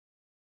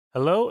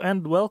Hello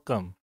and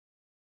welcome.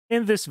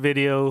 In this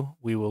video,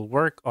 we will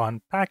work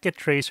on Packet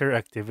Tracer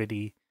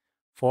Activity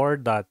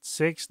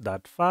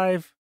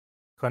 4.6.5,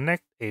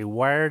 Connect a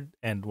Wired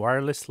and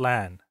Wireless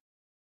LAN.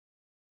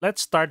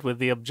 Let's start with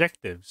the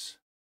objectives.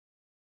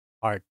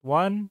 Part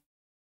 1,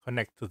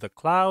 Connect to the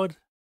cloud.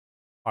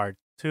 Part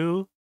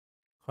 2,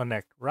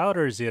 Connect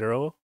Router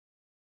 0.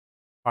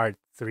 Part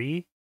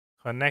 3,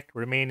 Connect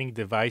remaining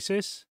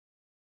devices.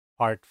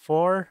 Part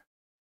 4,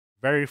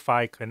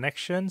 Verify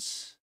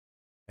connections.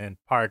 And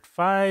Part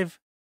 5,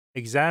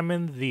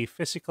 examine the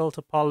physical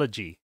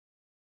topology.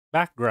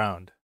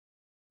 Background.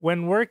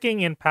 When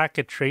working in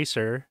Packet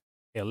Tracer,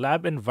 a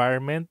lab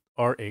environment,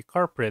 or a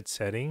corporate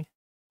setting,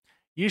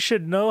 you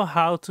should know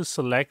how to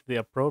select the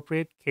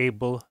appropriate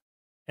cable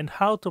and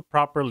how to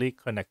properly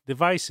connect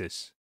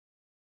devices.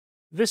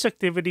 This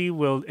activity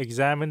will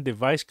examine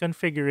device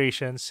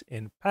configurations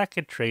in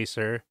Packet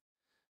Tracer,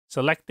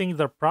 selecting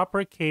the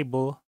proper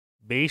cable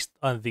based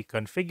on the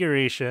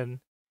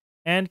configuration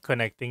and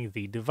connecting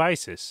the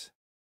devices.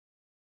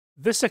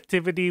 This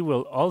activity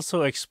will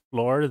also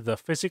explore the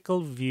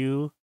physical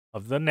view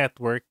of the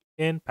network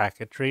in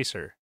Packet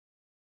Tracer.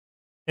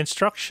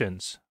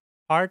 Instructions.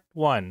 Part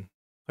 1.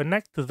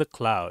 Connect to the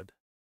cloud.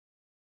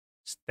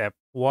 Step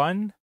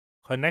 1.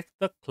 Connect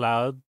the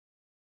cloud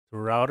to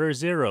router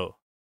 0.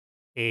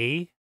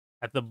 A.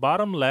 At the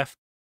bottom left,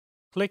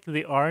 click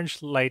the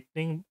orange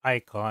lightning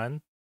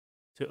icon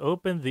to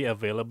open the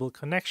available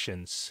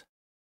connections.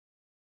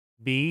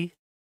 B.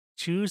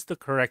 Choose the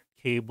correct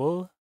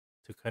cable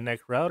to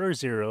connect router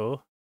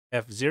 0,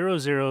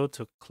 F00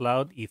 to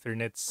Cloud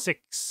Ethernet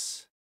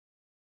 6.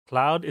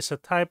 Cloud is a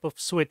type of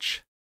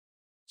switch,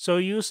 so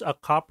use a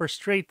copper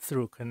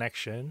straight-through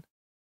connection.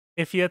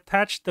 If you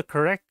attach the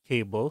correct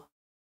cable,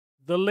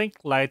 the link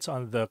lights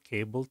on the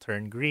cable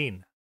turn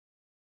green.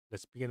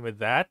 Let's begin with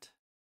that.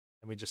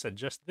 Let me just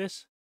adjust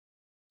this.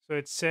 So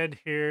it said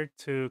here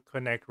to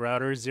connect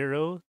router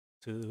 0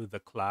 to the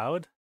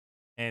cloud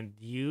and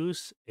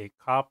use a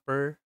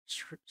copper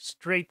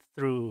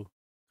straight-through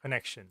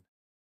connection.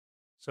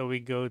 So we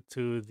go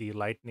to the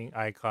lightning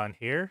icon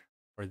here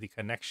for the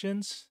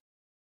connections,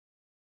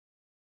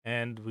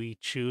 and we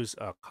choose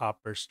a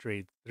copper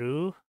straight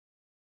through,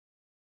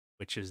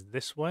 which is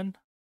this one,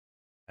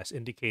 as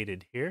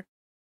indicated here.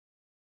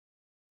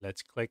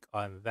 Let's click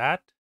on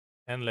that,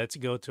 and let's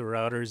go to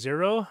router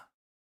 0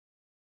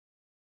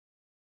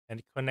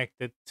 and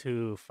connect it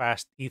to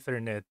Fast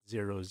Ethernet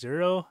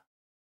 00,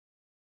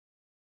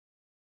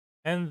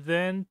 and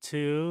then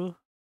to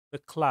the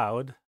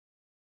cloud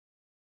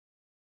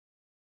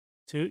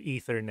to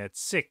Ethernet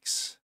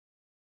 6.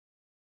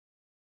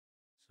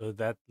 So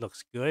that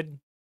looks good.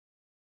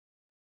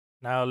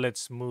 Now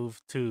let's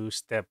move to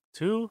step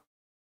 2.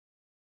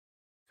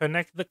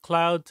 Connect the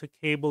cloud to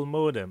cable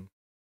modem.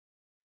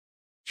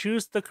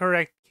 Choose the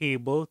correct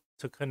cable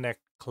to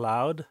connect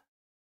cloud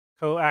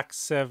coax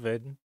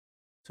 7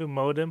 to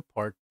modem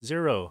port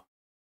 0.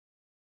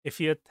 If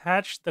you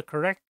attach the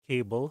correct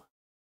cable,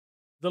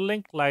 the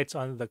link lights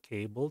on the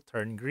cable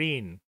turn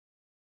green.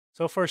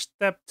 So for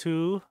step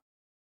 2,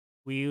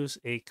 we use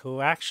a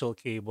coaxial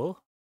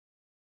cable.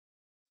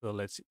 So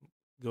let's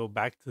go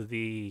back to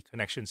the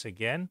connections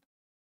again,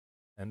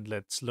 and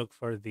let's look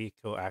for the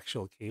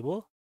coaxial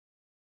cable.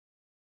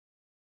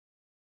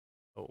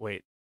 Oh,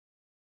 wait.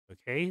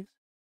 Okay.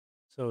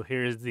 So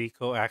here's the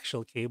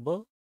coaxial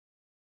cable.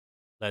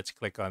 Let's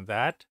click on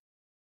that.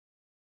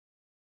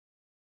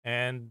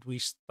 And we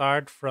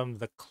start from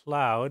the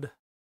cloud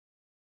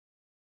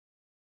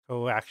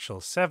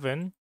coaxial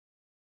 7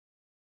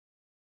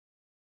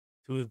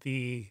 to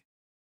the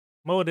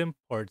modem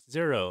port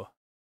 0.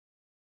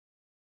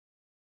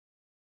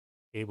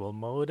 Cable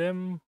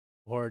modem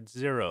port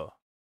 0.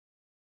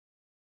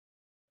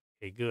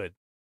 Okay, good.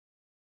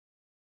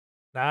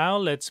 Now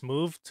let's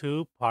move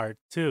to part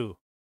 2.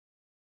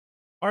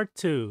 Part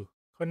 2.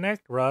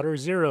 Connect router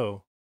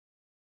 0.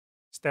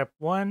 Step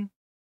 1.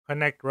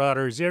 Connect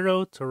router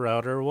 0 to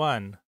router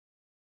 1.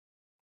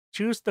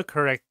 Choose the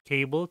correct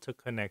cable to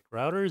connect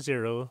router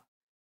 0,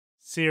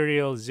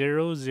 serial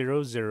 000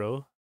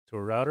 to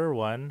router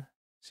 1,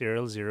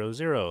 serial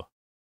 00.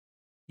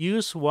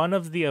 Use one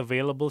of the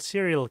available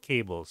serial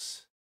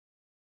cables.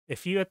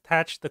 If you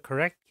attach the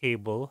correct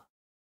cable,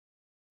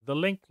 the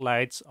link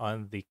lights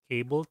on the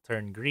cable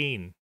turn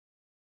green.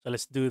 So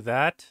let's do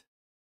that.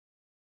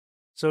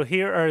 So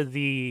here are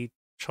the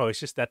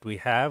choices that we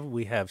have.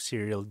 We have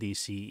serial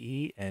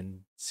DCE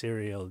and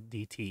serial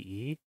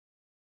DTE.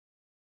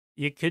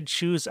 You could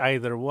choose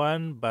either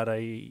one, but I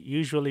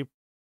usually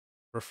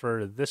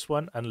prefer this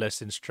one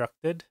unless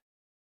instructed.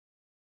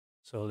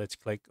 So let's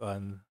click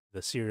on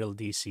the serial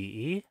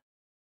DCE.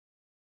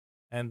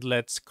 And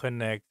let's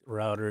connect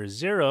router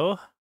 0,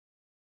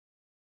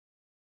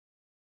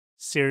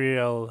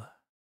 serial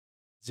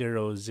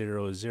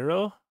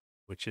 000,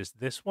 which is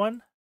this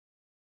one,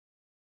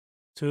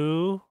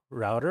 to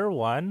router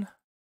 1,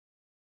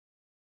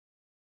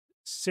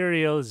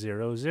 serial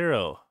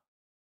 00.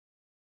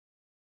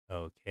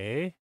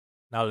 Okay,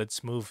 now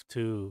let's move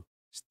to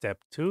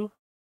step 2,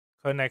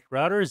 connect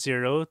router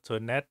 0 to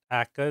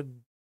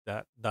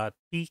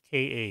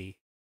netACA.pka.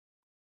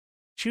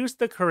 Choose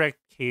the correct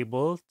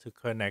cable to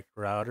connect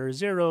router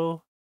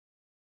 0,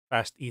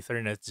 fast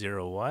Ethernet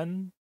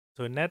 01,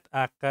 to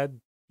netACA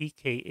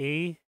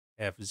PKA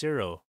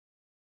F0.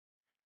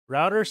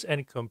 Routers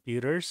and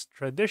computers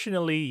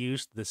traditionally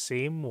use the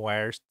same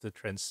wires to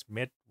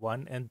transmit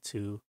 1 and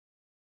 2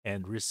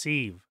 and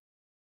receive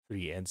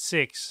 3 and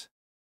 6.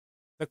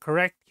 The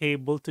correct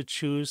cable to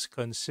choose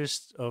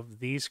consists of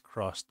these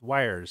crossed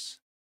wires.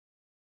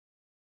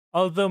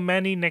 Although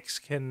many NICs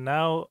can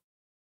now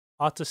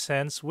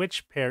autosense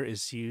which pair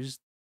is used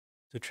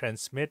to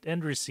transmit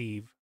and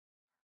receive,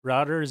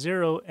 router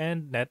 0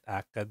 and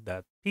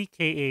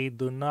netACA.pka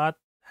do not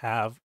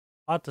have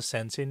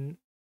autosensing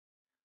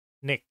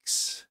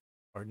NICs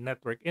or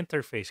network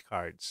interface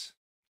cards.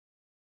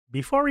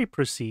 Before we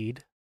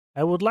proceed,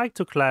 I would like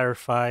to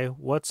clarify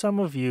what some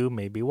of you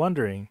may be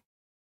wondering.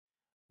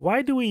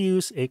 Why do we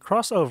use a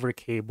crossover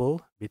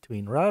cable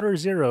between router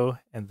 0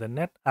 and the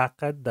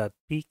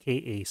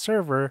netACA.pka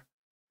server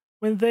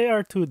when they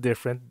are two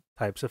different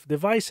types of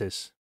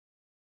devices?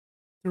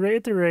 To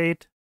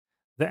reiterate,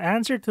 the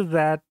answer to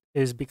that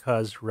is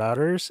because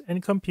routers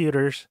and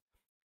computers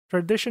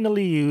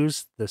traditionally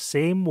use the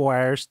same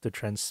wires to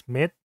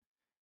transmit,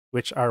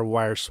 which are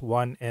wires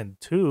 1 and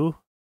 2,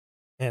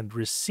 and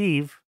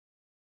receive,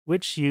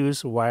 which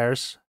use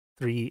wires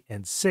 3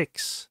 and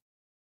 6.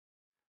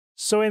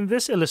 So in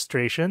this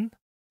illustration,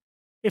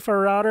 if a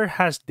router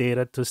has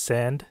data to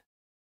send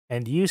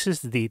and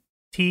uses the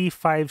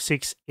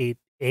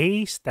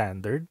T568A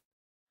standard,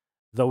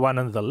 the one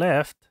on the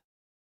left,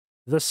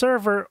 the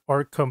server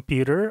or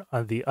computer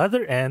on the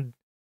other end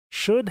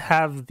should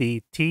have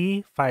the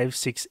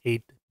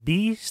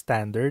T568B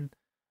standard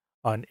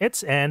on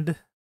its end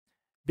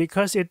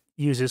because it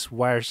uses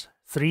wires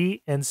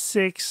 3 and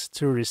 6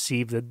 to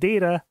receive the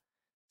data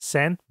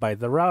sent by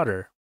the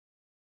router.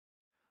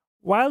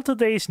 While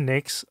today's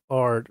NICs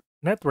or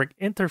network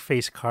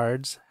interface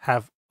cards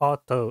have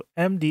auto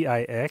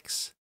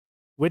MDIX,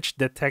 which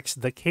detects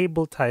the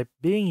cable type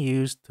being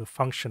used to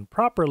function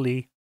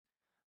properly,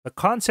 the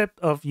concept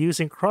of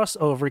using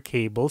crossover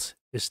cables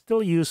is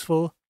still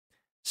useful,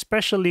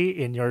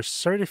 especially in your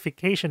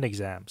certification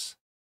exams.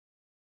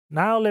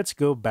 Now let's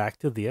go back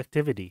to the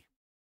activity.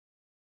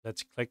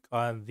 Let's click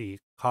on the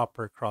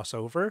copper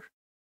crossover.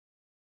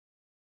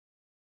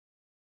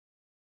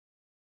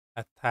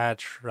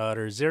 Attach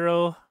router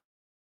 0,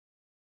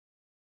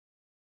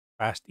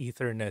 fast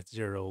Ethernet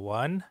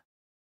 01,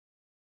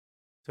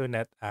 to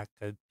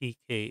netACA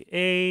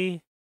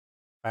PKA,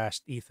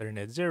 fast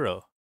Ethernet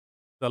 0.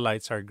 The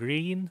lights are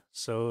green,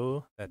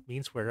 so that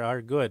means we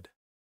are good.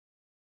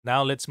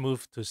 Now let's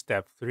move to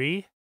step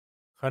 3.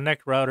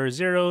 Connect router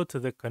 0 to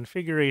the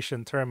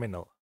configuration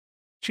terminal.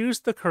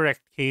 Choose the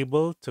correct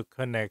cable to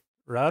connect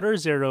router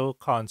 0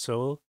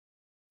 console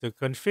to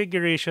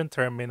configuration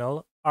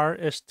terminal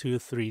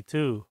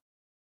RS232.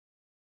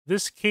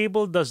 This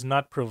cable does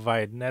not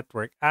provide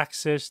network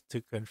access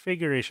to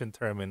configuration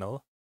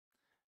terminal,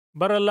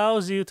 but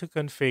allows you to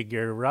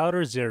configure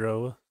router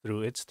 0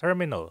 through its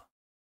terminal.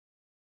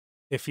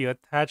 If you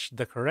attach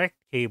the correct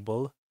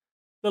cable,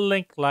 the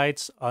link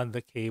lights on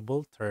the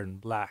cable turn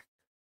black.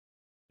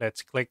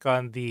 Let's click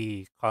on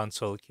the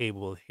console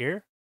cable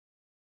here,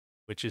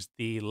 which is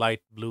the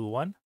light blue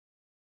one.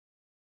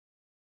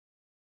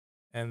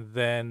 And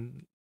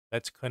then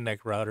let's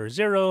connect router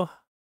 0,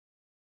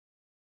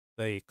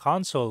 the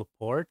console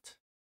port,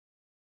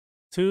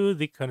 to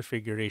the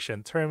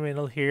configuration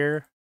terminal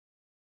here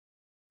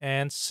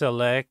and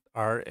select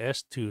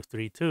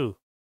RS232.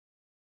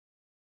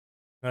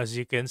 As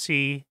you can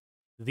see,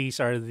 these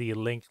are the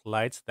link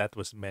lights that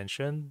was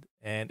mentioned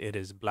and it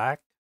is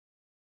black.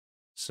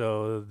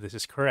 So this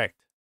is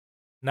correct.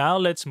 Now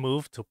let's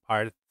move to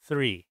part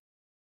 3.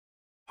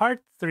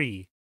 Part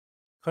 3.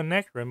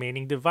 Connect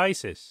remaining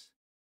devices.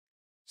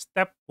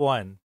 Step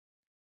 1.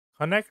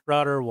 Connect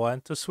router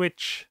 1 to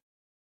switch.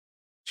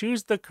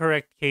 Choose the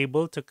correct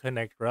cable to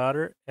connect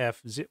router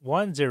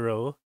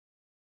F10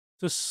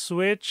 to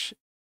switch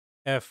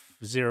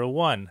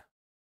F01.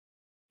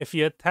 If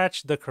you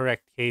attach the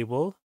correct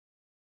cable,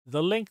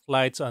 the link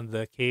lights on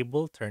the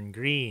cable turn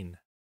green.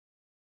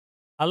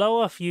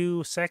 Allow a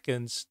few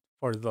seconds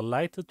for the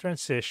light to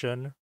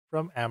transition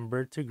from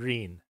amber to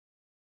green.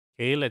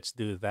 Okay, let's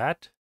do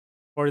that.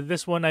 For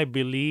this one, I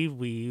believe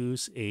we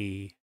use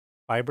a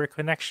fiber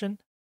connection.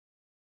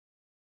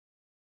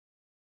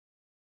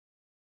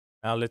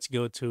 Now let's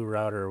go to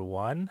router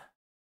 1.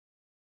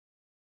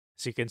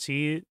 As you can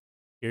see,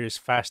 here is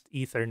fast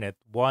Ethernet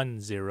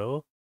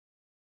 10,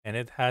 and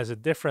it has a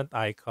different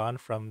icon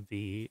from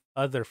the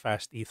other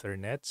fast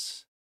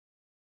Ethernets,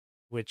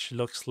 which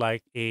looks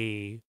like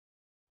a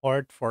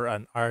port for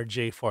an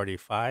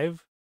RJ45.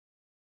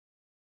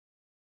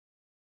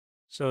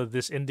 So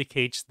this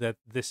indicates that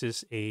this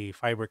is a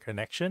fiber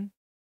connection.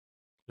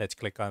 Let's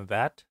click on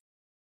that.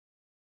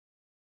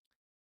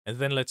 And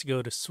then let's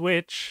go to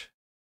switch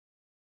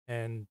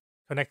and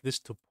connect this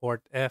to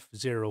port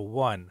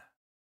F01,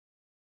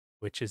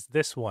 which is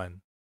this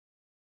one.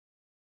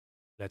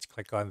 Let's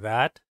click on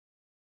that.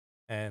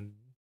 And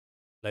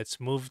let's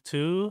move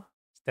to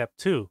step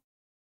 2.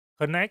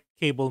 Connect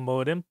cable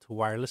modem to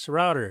wireless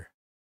router.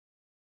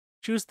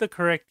 Choose the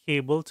correct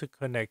cable to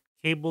connect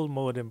cable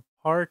modem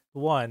port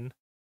 1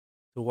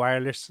 to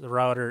wireless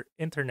router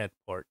internet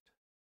port.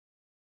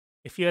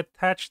 If you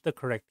attach the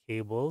correct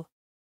cable,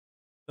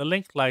 the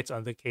link lights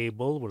on the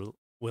cable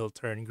will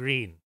turn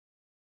green.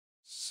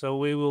 So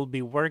we will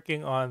be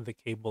working on the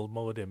cable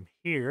modem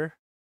here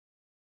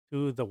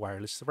to the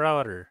wireless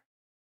router.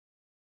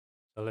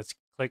 So let's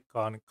click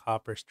on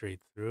copper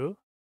straight through.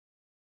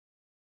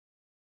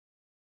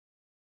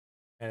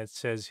 And it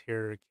says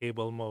here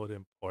cable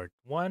modem port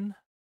 1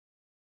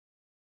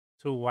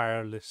 to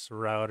wireless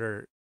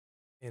router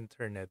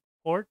internet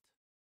port.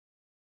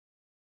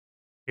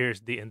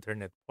 Here's the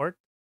internet port.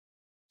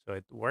 So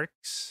it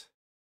works.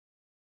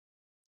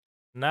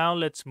 Now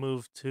let's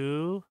move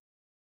to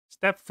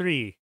step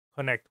 3.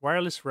 Connect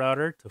wireless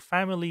router to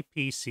family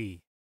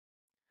PC.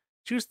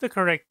 Choose the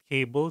correct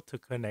cable to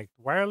connect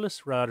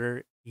wireless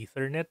router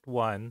Ethernet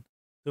 1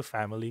 to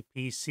family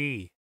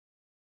PC.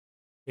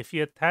 If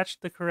you attach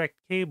the correct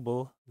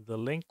cable, the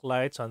link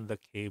lights on the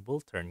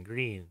cable turn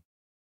green.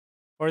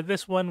 For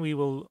this one, we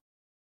will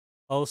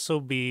also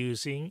be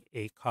using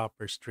a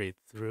copper straight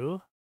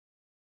through.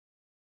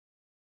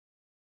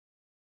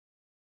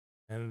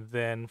 And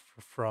then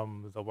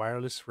from the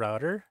wireless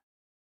router,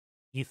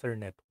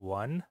 Ethernet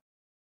 1,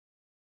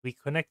 we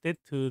connect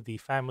it to the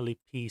family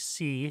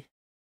PC,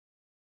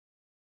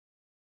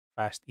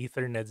 fast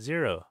Ethernet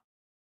 0.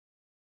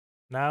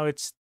 Now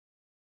it's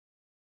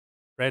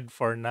red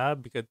for now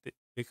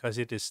because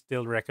it is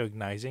still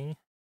recognizing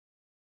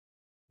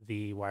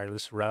the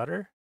wireless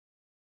router.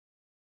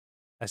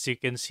 As you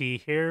can see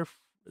here,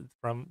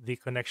 from the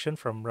connection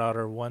from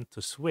router 1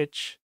 to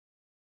switch,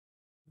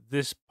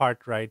 this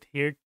part right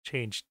here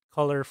changed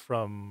color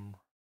from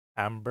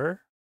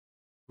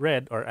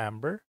red or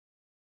amber,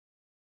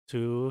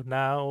 to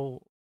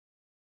now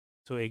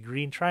to a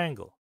green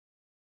triangle.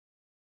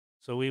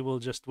 So we will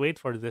just wait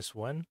for this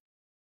one.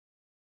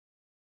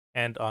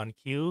 And on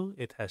cue,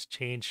 it has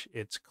changed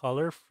its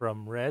color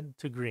from red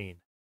to green.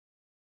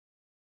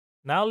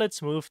 Now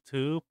let's move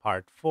to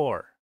part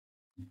 4.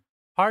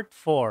 Part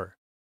 4,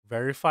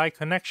 verify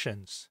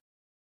connections.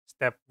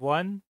 Step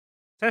 1,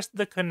 test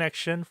the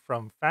connection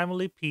from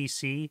family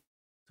PC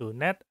to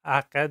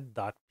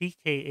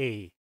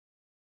netacad.pka.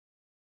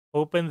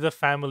 Open the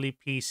family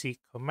PC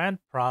command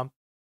prompt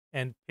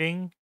and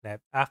ping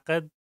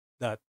netacad.pka.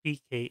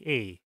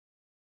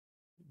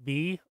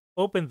 B.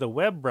 Open the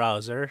web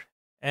browser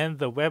and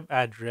the web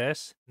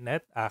address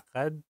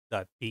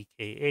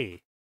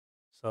netacad.pka.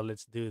 So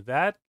let's do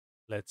that.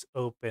 Let's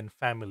open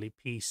family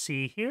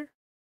PC here.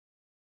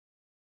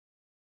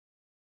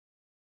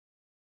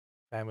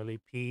 Family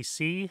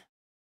PC.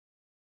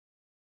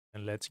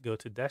 And let's go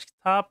to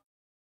desktop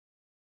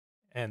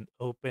and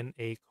open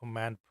a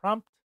command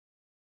prompt.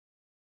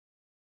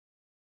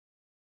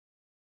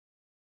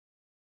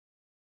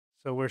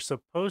 So we're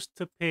supposed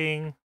to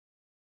ping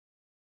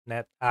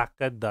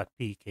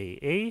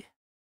netacad.pka,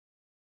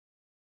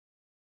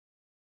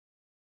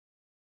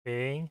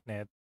 ping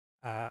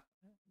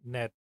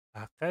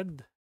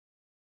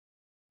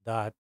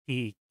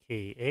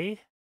netacad.pka.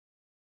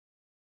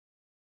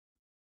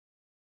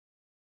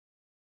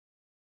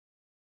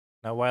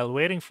 Now, while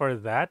waiting for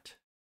that,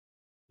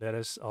 let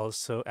us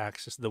also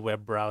access the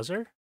web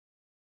browser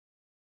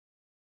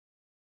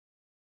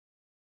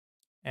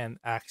and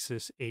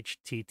access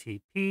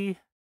http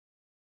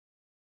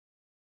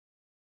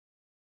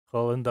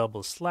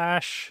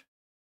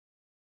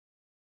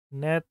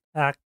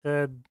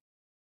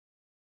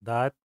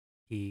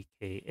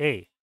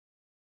netacad.pka.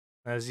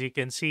 As you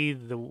can see,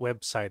 the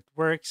website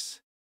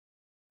works.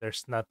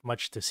 There's not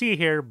much to see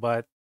here,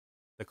 but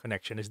the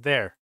connection is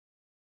there.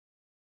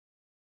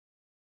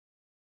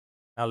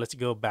 Now let's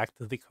go back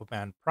to the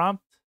command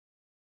prompt.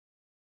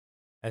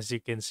 As you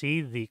can see,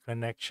 the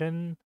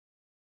connection,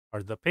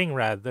 or the ping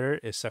rather,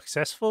 is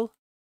successful.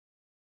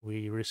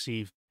 We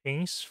received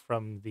pings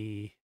from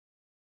the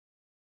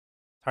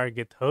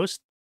target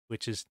host,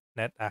 which is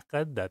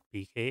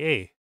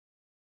netacad.pka.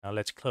 Now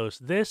let's close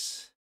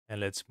this and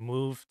let's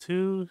move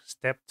to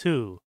step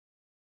 2.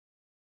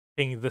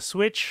 Ping the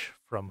switch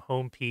from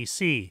home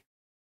PC.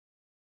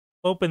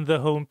 Open the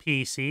home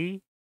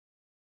PC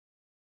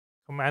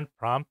command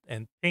prompt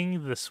and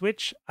ping the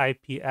switch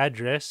IP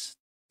address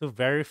to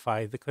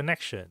verify the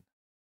connection.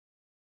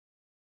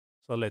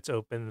 So let's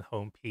open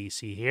home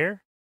PC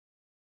here.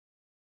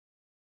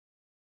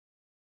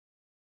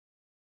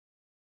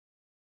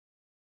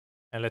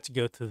 And let's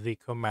go to the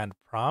command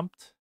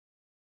prompt.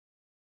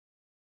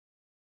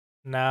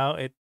 Now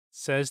it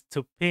says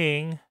to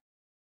ping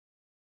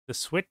the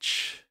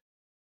switch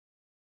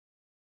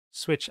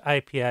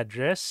IP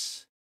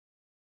address.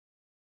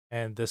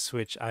 And the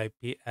switch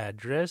IP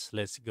address,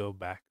 let's go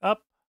back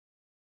up.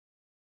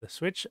 The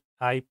switch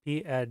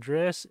IP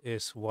address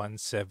is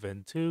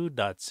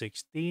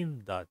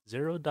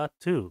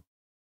 172.16.0.2.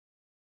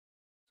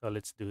 So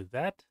let's do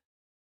that.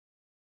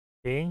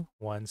 Ping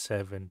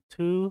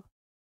 172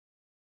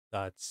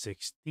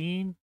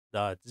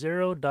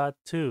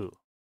 192.16.0.2.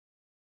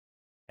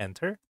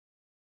 Enter.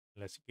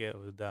 Let's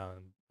go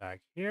down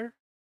back here.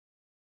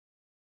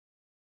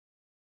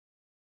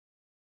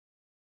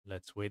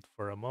 Let's wait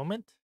for a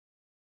moment.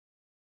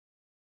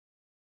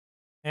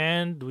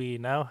 And we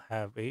now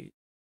have a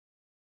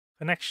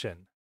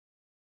connection,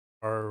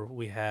 or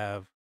we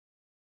have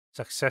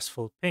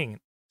successful ping.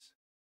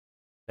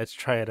 Let's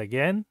try it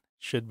again.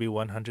 Should be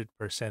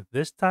 100%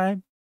 this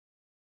time.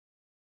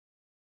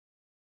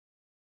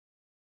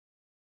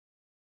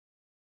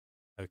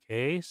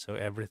 Okay, so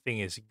everything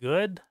is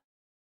good.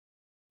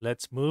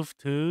 Let's move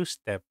to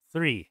step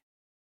 3.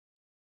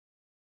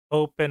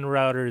 Open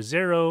router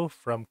 0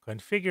 from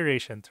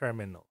configuration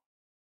terminal.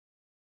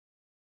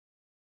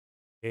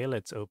 Okay,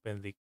 let's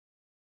open the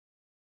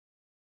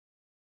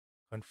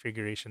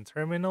configuration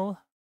terminal.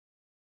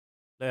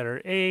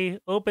 Letter A,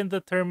 open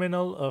the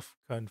terminal of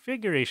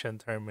configuration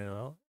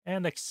terminal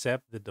and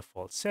accept the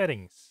default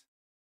settings.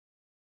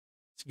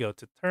 Let's go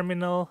to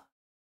terminal,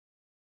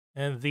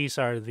 and these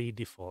are the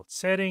default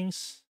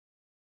settings.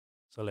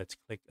 So let's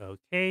click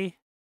OK.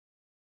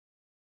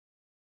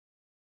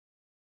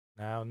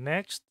 Now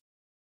next,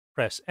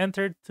 press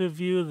enter to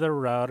view the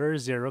router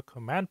 0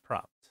 command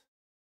prompt.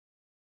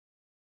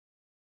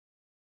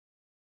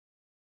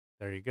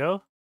 There you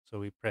go. So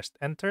we pressed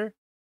enter.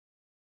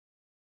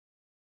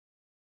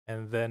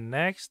 And then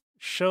next,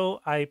 show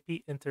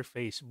IP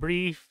interface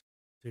brief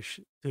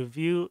to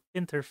view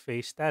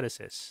interface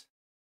statuses.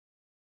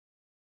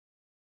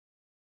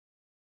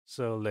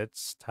 So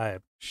let's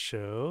type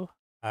show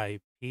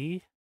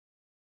IP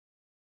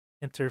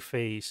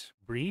interface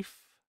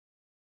brief.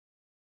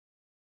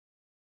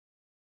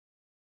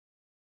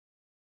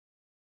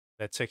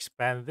 Let's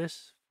expand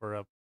this for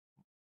a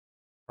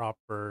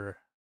proper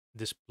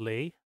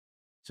display.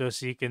 So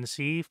as you can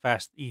see,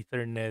 Fast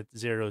Ethernet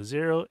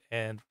 00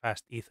 and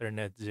Fast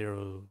Ethernet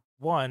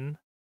 01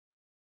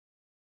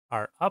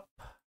 are up,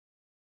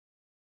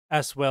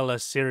 as well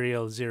as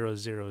Serial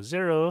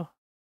 000.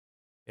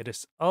 It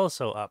is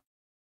also up.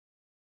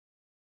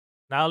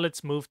 Now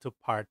let's move to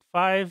Part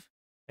 5,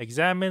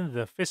 examine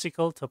the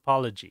physical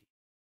topology.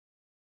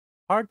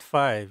 Part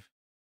 5,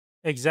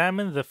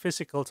 examine the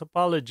physical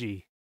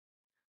topology.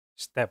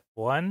 Step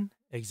 1,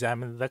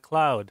 examine the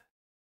cloud.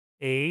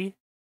 A,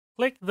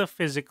 click the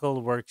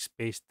Physical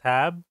Workspace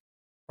tab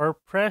or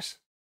press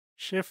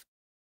Shift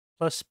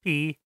plus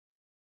P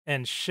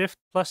and Shift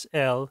plus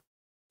L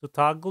to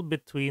toggle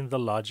between the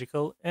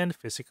logical and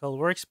physical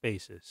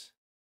workspaces.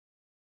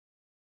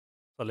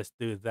 So let's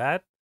do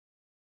that.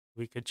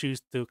 We could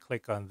choose to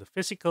click on the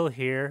physical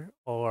here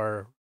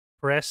or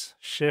press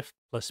Shift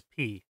plus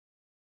P.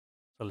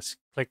 So let's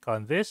click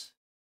on this.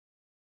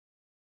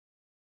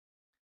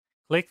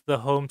 Click the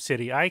Home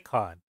City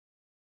icon.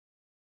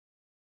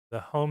 The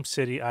Home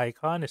City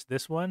icon is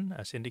this one,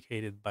 as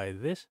indicated by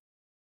this.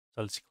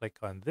 So let's click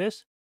on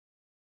this.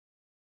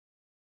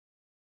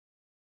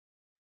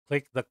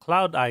 Click the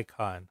cloud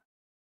icon.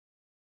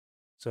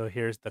 So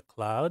here's the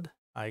cloud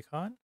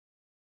icon.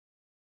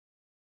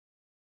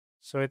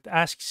 So it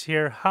asks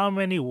here how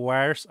many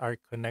wires are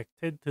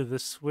connected to the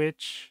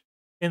switch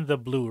in the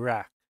blue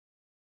rack.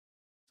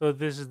 So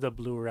this is the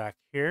blue rack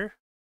here.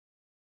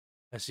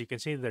 As you can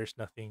see, there's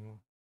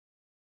nothing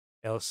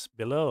else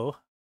below.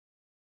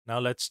 Now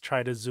let's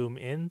try to zoom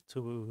in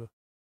to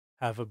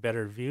have a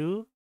better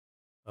view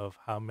of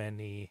how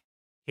many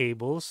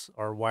cables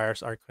or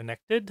wires are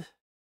connected.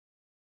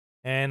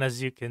 And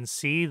as you can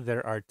see,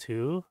 there are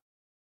 2.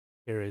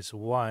 Here is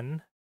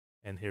 1,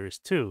 and here is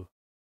 2.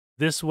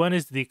 This one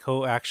is the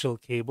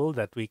coaxial cable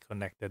that we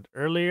connected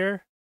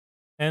earlier,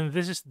 and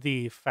this is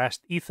the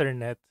Fast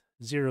Ethernet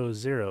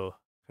 00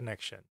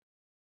 connection.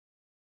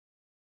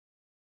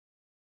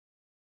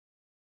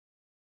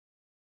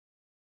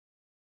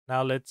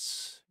 Now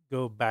let's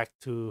go back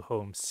to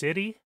Home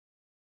City.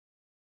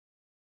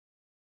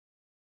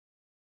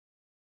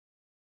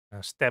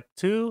 Now step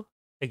 2,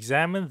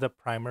 examine the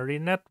primary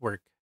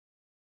network.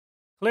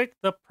 Click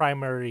the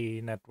primary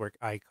network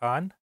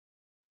icon.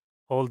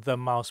 Hold the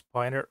mouse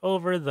pointer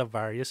over the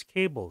various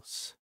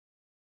cables.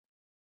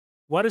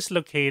 What is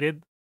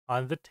located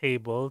on the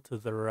table to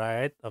the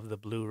right of the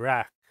blue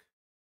rack?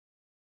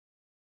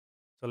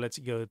 So let's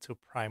go to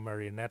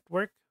primary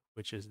network,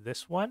 which is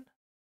this one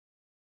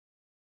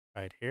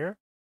right here.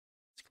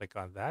 Let's click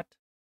on that.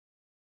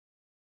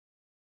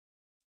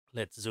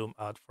 Let's zoom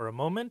out for a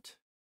moment.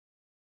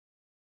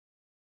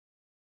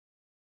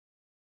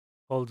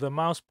 Hold the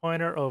mouse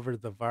pointer over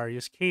the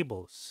various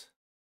cables.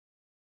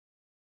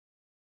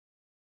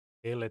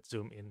 Okay, let's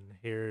zoom in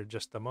here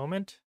just a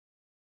moment.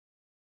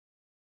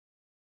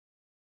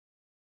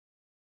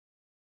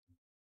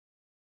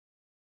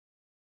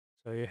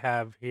 So you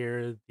have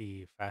here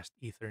the Fast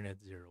Ethernet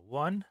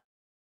 01,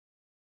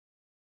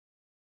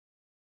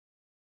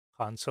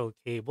 console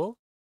cable,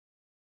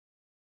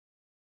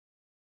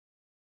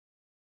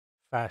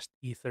 Fast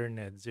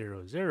Ethernet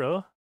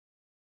 00,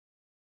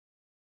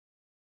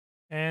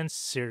 and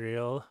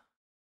serial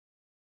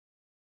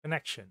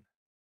connection.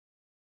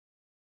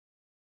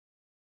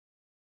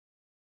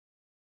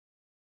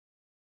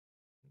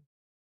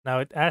 Now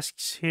it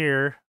asks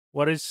here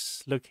what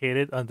is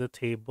located on the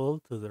table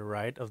to the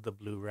right of the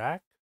blue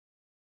rack.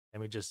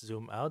 Let me just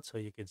zoom out so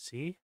you can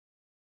see.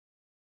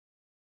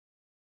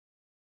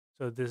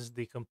 So this is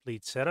the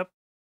complete setup.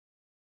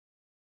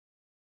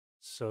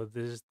 So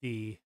this is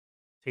the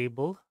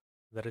table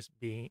that is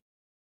being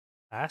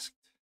asked.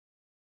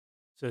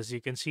 So as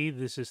you can see,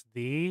 this is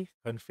the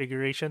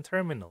configuration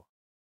terminal.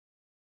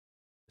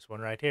 This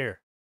one right here.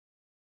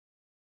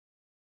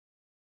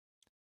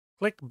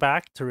 Click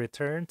back to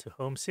return to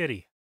home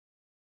city.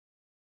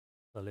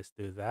 So let's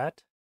do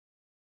that.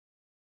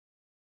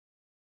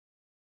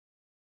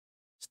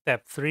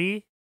 Step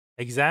 3,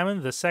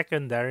 examine the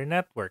secondary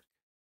network.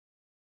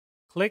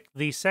 Click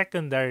the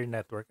secondary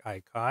network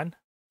icon.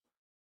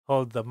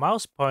 Hold the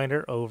mouse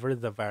pointer over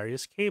the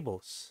various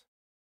cables.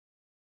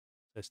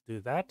 Let's do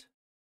that.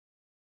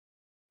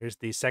 Here's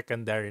the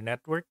secondary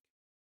network.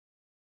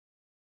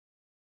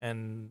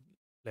 And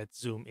let's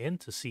zoom in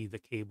to see the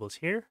cables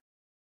here.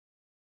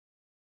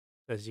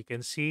 As you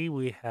can see,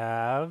 we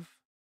have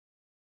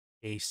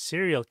a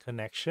serial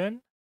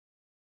connection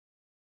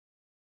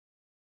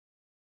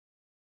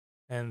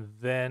and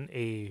then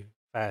a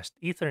fast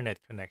Ethernet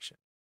connection.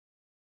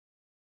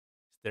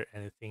 Is there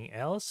anything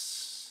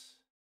else?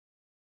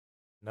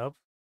 Nope,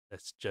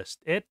 that's just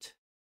it.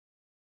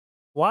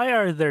 Why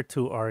are there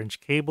two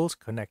orange cables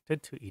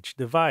connected to each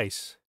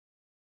device?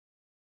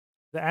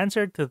 The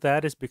answer to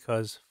that is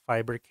because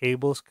fiber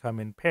cables come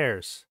in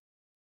pairs.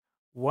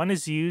 One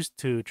is used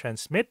to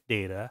transmit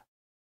data,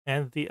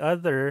 and the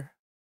other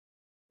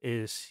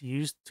is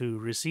used to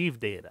receive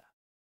data.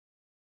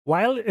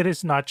 While it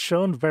is not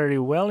shown very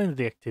well in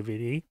the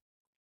activity,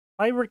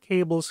 fiber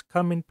cables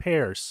come in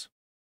pairs,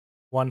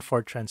 one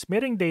for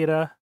transmitting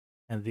data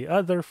and the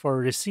other for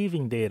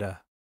receiving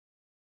data.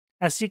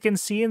 As you can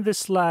see in this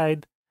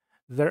slide,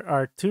 there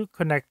are two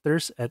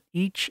connectors at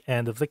each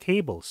end of the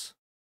cables.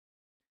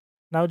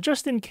 Now,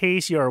 just in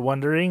case you are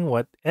wondering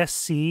what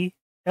SC,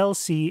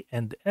 LC,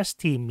 and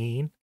ST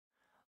mean,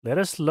 let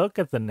us look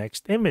at the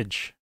next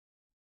image.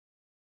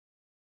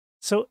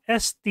 So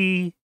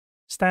ST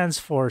stands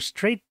for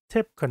straight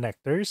tip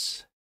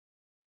connectors,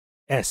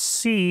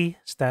 SC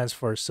stands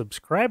for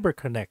subscriber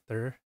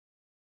connector,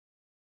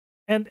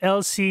 and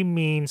LC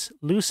means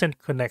lucent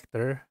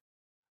connector,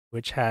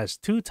 which has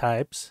two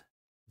types,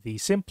 the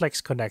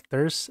simplex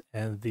connectors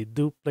and the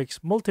duplex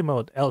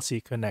multimode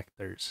LC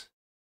connectors.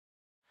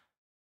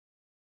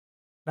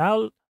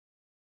 Now,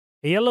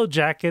 a yellow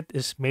jacket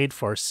is made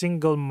for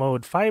single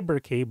mode fiber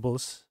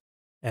cables,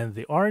 and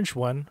the orange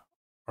one,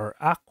 or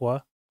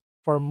aqua,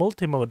 for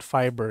multimode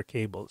fiber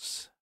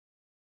cables.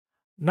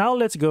 Now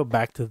let's go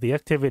back to the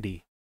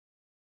activity.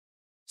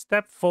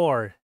 Step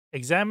 4.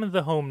 Examine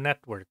the home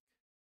network.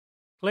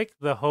 Click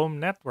the home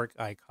network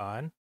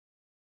icon.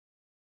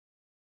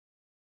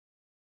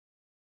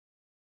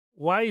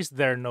 Why is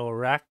there no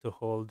rack to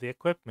hold the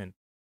equipment?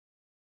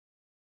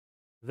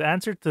 The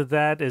answer to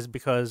that is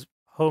because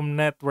home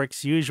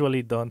networks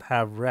usually don't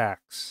have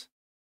racks.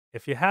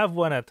 If you have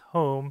one at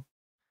home,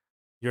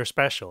 you're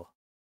special.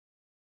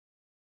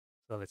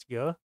 So let's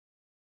go.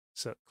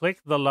 So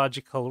click the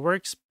Logical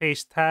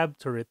Workspace tab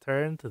to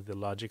return to the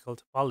logical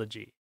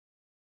topology.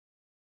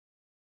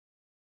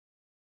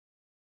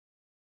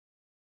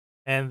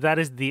 And that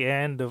is the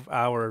end of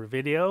our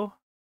video.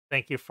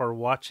 Thank you for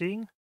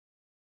watching.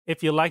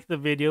 If you like the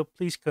video,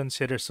 please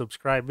consider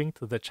subscribing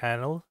to the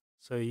channel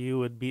so you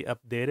would be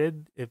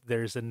updated if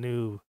there's a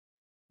new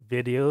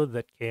video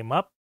that came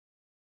up.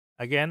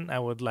 Again, I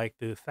would like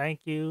to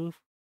thank you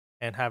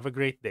and have a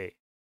great day.